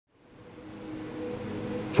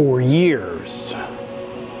For years,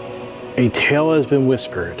 a tale has been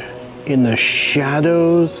whispered in the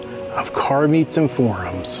shadows of car meets and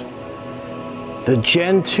forums. The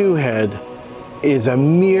Gen 2 head is a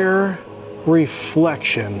mere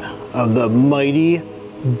reflection of the mighty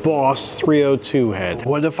Boss 302 head.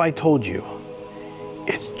 What if I told you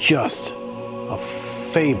it's just a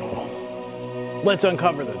fable? Let's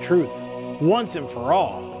uncover the truth once and for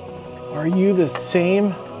all. Are you the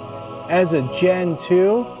same as a Gen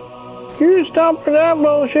 2? You stop for that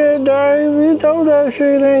bullshit, Dave. You know that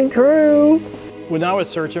shit ain't true. When I was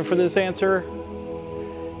searching for this answer,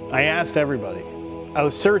 I asked everybody. I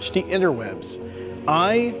searched the interwebs.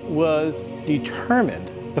 I was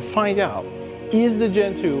determined to find out, is the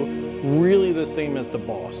Gen 2 really the same as the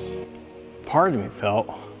Boss? Part of me felt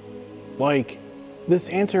like this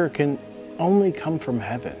answer can only come from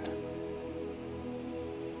heaven.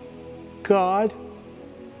 God,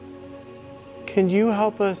 can you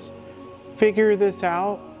help us figure this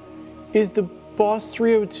out? Is the Boss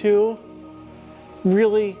 302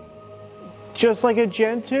 really just like a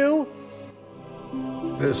Gen 2?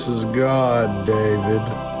 This is God, David.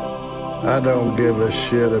 I don't give a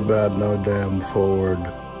shit about no damn Ford.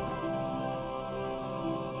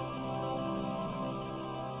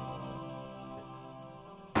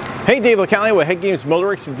 Hey, Dave LeCali with HeadGames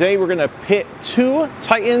Motorworks. Today we're going to pit two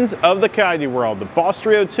titans of the Coyote world, the Boss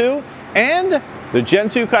 302 and the Gen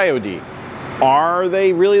 2 Coyote. Are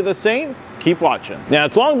they really the same? Keep watching. Now,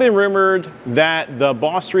 it's long been rumored that the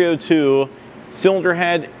Boss 302 cylinder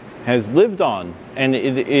head has lived on, and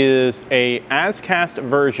it is a as-cast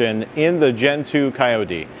version in the Gen 2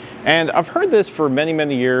 Coyote. And I've heard this for many,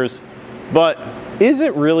 many years, but is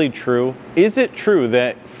it really true? Is it true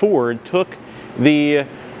that Ford took the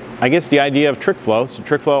idea of trick flow? So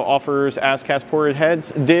trick flow offers as-cast ported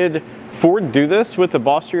heads. Did Ford do this with the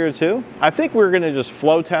Boss 302? I think we're going to just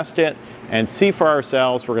flow test it and see for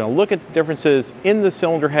ourselves. We're going to look at the differences in the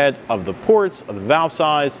cylinder head, of the ports, of the valve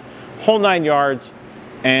size, whole 9 yards,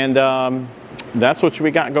 and that's what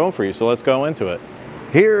we got going for you. So let's go into it.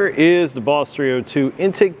 Here is the Boss 302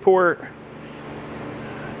 intake port.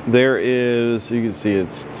 There is, you can see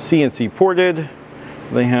it's CNC ported.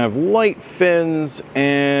 They have light fins,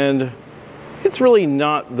 and it's really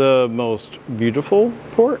not the most beautiful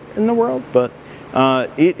port in the world, but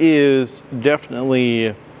it is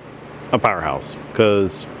definitely a powerhouse,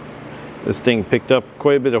 because this thing picked up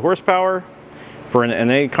quite a bit of horsepower for an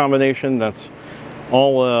NA combination. That's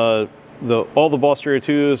all the Boss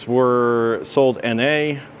 302s were sold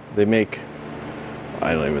NA. They make,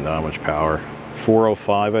 I don't even know how much power,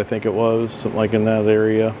 405 I think it was, something like in that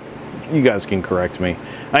area. You guys can correct me.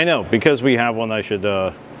 I know, because we have one, I should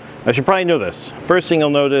probably know this. First thing you'll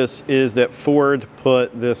notice is that Ford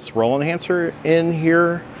put this roll enhancer in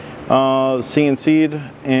here, CNC'd,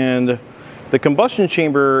 and the combustion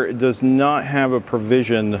chamber does not have a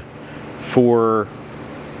provision for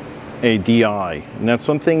a DI. And that's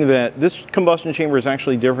something that this combustion chamber is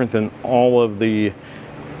actually different than all of the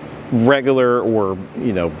regular or,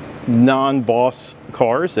 non-Boss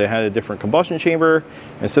cars that had a different combustion chamber.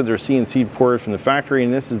 Instead, they're CNC ported from the factory,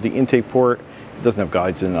 and this is the intake port. It doesn't have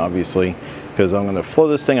guides in it, obviously, because I'm going to flow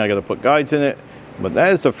this thing. I got to put guides in it, but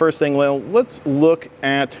that is the first thing. Well, let's look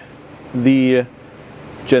at the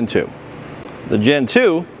Gen 2. The Gen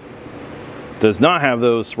 2 does not have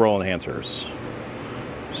those roll enhancers.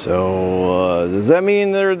 So does that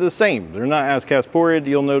mean they're the same? They're not as-cast ported.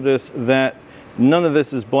 You'll notice that none of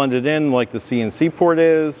this is blended in like the CNC port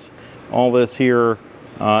is. All this here,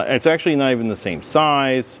 it's actually not even the same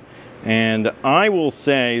size. And I will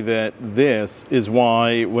say that this is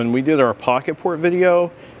why when we did our pocket port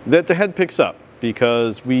video, that the head picks up,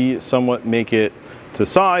 because we somewhat make it to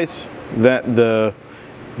size that the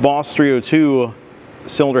Boss 302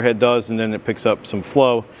 cylinder head does, and then it picks up some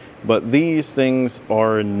flow. But these things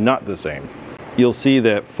are not the same. You'll see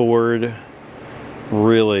that Ford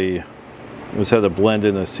really was had to blend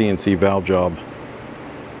in a CNC valve job.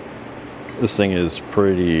 This thing is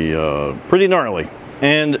pretty gnarly.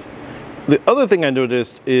 And the other thing I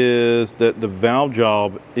noticed is that the valve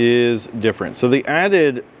job is different. So they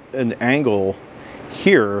added an angle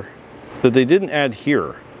here that they didn't add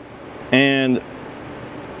here. And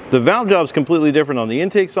the valve job is completely different on the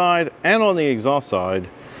intake side and on the exhaust side.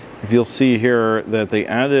 If you'll see here that they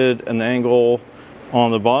added an angle on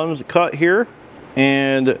the bottom cut here,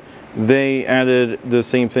 and they added the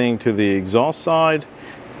same thing to the exhaust side.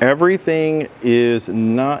 Everything is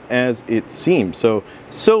not as it seems.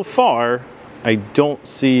 So far, I don't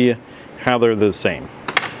see how they're the same.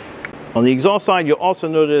 On the exhaust side, you'll also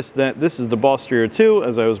notice that this is the Boss 302.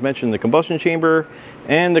 As I was mentioning, the combustion chamber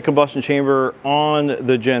And the combustion chamber on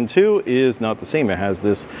the Gen 2 is not the same. It has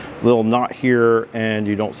this little knot here, and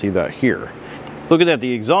you don't see that here. Looking at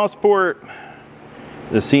the exhaust port,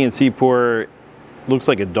 the CNC port looks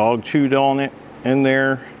like a dog chewed on it in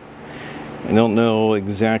there. I don't know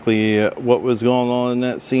exactly what was going on in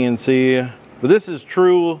that CNC, but this is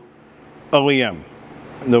true OEM.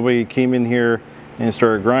 Nobody came in here and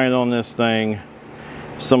started grinding on this thing.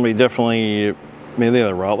 Somebody definitely, maybe they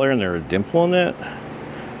had a rottler and there was a dimple in it.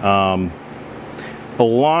 A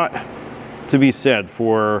lot to be said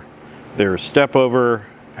for their step over,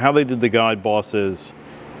 how they did the guide bosses.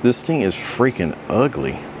 This thing is freaking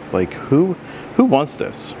ugly. Like, who wants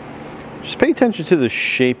this? Just pay attention to the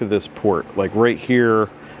shape of this port, like right here.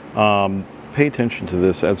 Pay attention to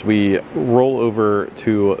this as we roll over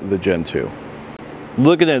to the Gen 2.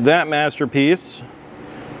 Looking at that masterpiece,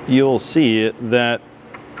 you'll see that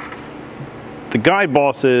the guide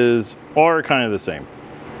bosses are kind of the same.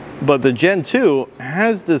 But the Gen 2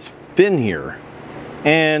 has this fin here,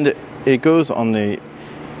 and it goes on the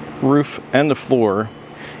roof and the floor,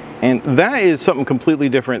 and that is something completely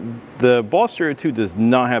different. The Boss 302 does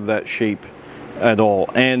not have that shape at all.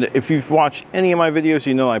 And if you've watched any of my videos,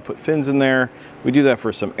 you know I put fins in there. We do that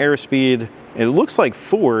for some airspeed. It looks like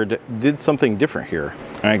Ford did something different here.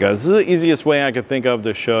 All right, guys, this is the easiest way I could think of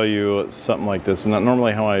to show you something like this. Not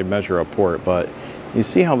normally how I measure a port, but you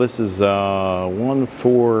see how this is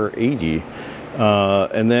 1480.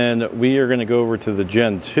 And then we are gonna go over to the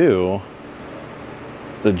Gen 2.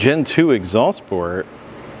 The Gen 2 exhaust port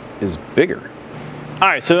is bigger. All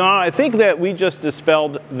right, so I think that we just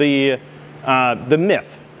dispelled the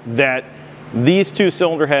myth that these two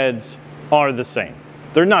cylinder heads are the same.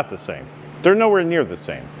 They're not the same. They're nowhere near the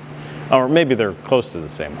same. Or maybe they're close to the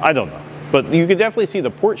same. I don't know. But you can definitely see the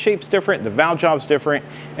port shape's different, the valve job's different,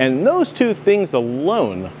 and those two things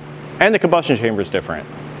alone, and the combustion chamber's different.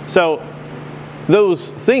 So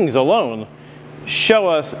those things alone show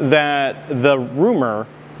us that the rumor,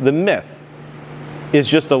 the myth, is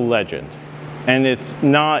just a legend. And it's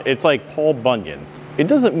not, it's like Paul Bunyan. It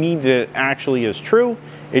doesn't mean that it actually is true.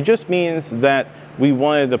 It just means that we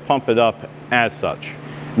wanted to pump it up as such.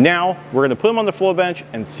 Now, we're gonna put them on the flow bench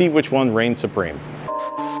and see which one reigns supreme.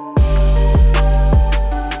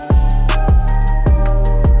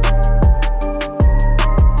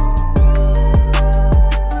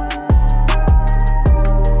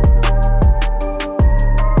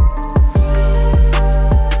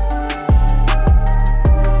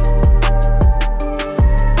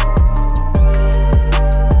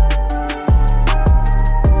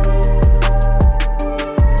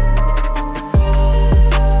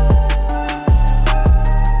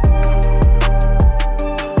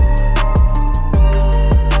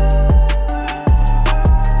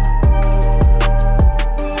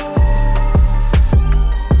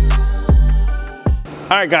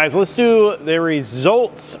 All right, guys, let's do the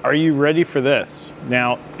results. Are you ready for this?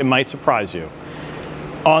 Now, it might surprise you.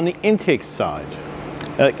 On the intake side,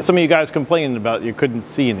 some of you guys complaining about you couldn't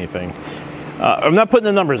see anything. I'm not putting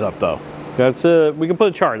the numbers up though. That's we can put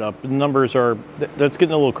a chart up. The numbers are, that's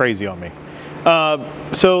getting a little crazy on me.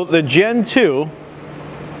 So the Gen 2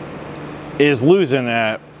 is losing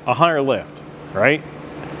at 100 lift, right?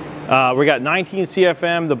 We got 19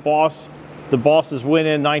 CFM. The Boss is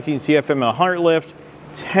winning 19 CFM at 100 lift.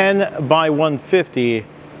 10 by 150,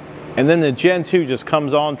 and then the Gen 2 just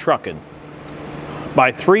comes on trucking.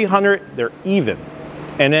 By 300, they're even.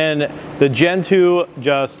 And then the Gen 2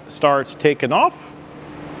 just starts taking off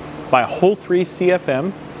by a whole 3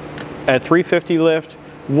 CFM at 350 lift,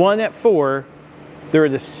 1 at 4. They're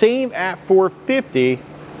the same at 450.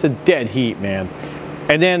 It's a dead heat, man.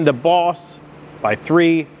 And then the Boss by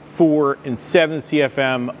 3, 4, and 7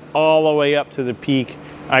 CFM all the way up to the peak.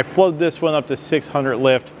 I flowed this one up to 600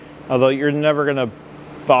 lift, although you're never gonna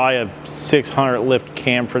buy a 600 lift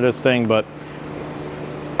cam for this thing, but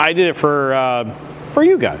I did it for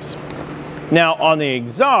you guys. Now on the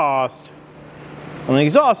exhaust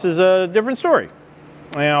is a different story.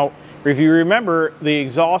 Now, if you remember, the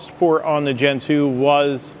exhaust port on the Gen 2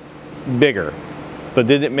 was bigger, but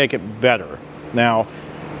didn't make it better. Now,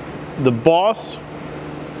 the Boss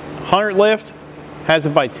 100 lift has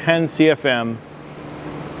it by 10 CFM.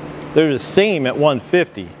 They're the same at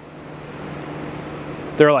 150.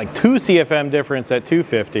 They're like 2 CFM difference at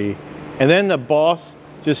 250. And then the Boss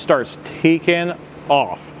just starts taking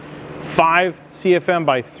off. 5 CFM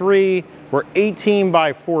by 3. We're 18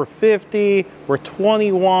 by 450. We're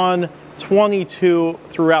 21, 22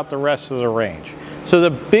 throughout the rest of the range. So the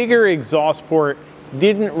bigger exhaust port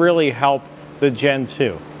didn't really help the Gen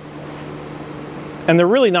 2. And they're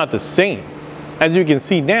really not the same. As you can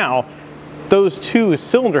see now, those two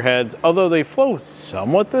cylinder heads, although they flow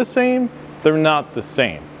somewhat the same, they're not the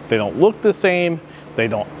same. They don't look the same, they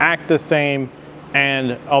don't act the same,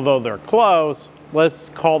 and although they're close, let's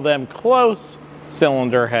call them close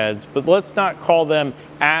cylinder heads, but let's not call them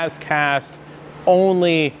as cast,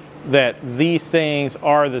 only that these things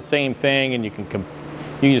are the same thing and you can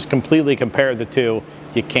just completely compare the two.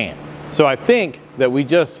 You can't. So I think that we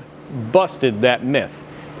just busted that myth,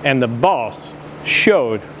 and the boss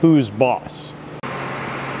showed who's boss.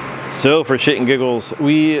 So for shit and giggles,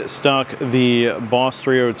 we stuck the Boss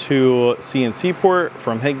 302 CNC port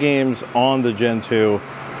from HeadGames on the Gen 2,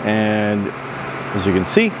 and as you can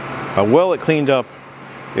see how well it cleaned up.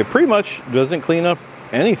 It pretty much doesn't clean up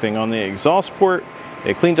anything on the exhaust port.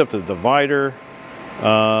 It cleaned up the divider,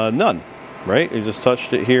 none, right? It just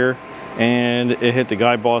touched it here, and it hit the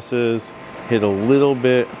guide bosses, hit a little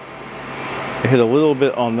bit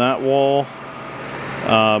on that wall,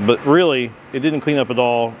 but really it didn't clean up at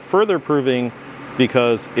all, further proving,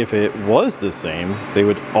 because if it was the same, they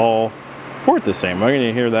would all port the same. I'm going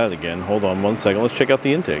to hear that again. Hold on one second. Let's check out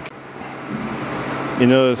the intake. You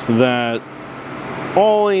notice that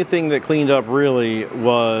anything that cleaned up really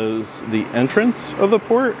was the entrance of the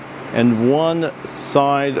port and one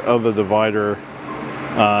side of the divider.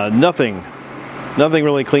 Nothing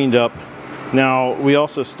really cleaned up. Now, we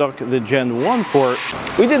also stuck the Gen 1 port.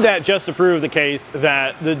 We did that just to prove the case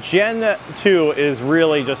that the Gen 2 is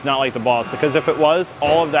really just not like the Boss, because if it was,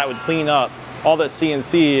 all of that would clean up, all that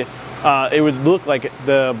CNC, it would look like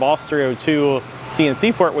the Boss 302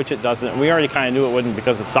 CNC port, which it doesn't. We already kind of knew it wouldn't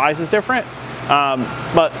because the size is different.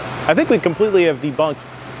 But I think we completely have debunked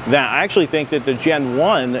that. I actually think that the Gen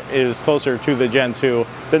 1 is closer to the Gen 2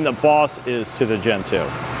 than the Boss is to the Gen 2.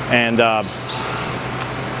 And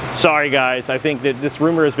sorry guys, I think that this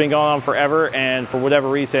rumor has been going on forever, and for whatever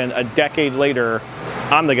reason, a decade later,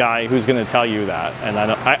 I'm the guy who's going to tell you that. And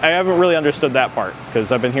I haven't really understood that part,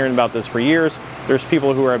 because I've been hearing about this for years. There's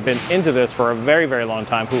people who have been into this for a very, very long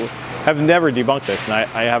time who have never debunked this, and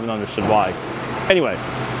I haven't understood why. Anyway,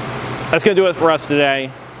 that's going to do it for us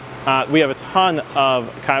today. We have a ton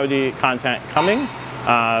of Coyote content coming,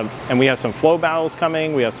 and we have some flow battles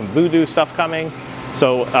coming. We have some voodoo stuff coming.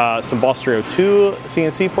 So some Boss 302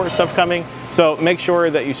 CNC port stuff coming. So make sure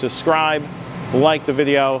that you subscribe, like the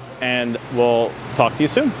video, and we'll talk to you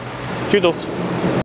soon. Toodles.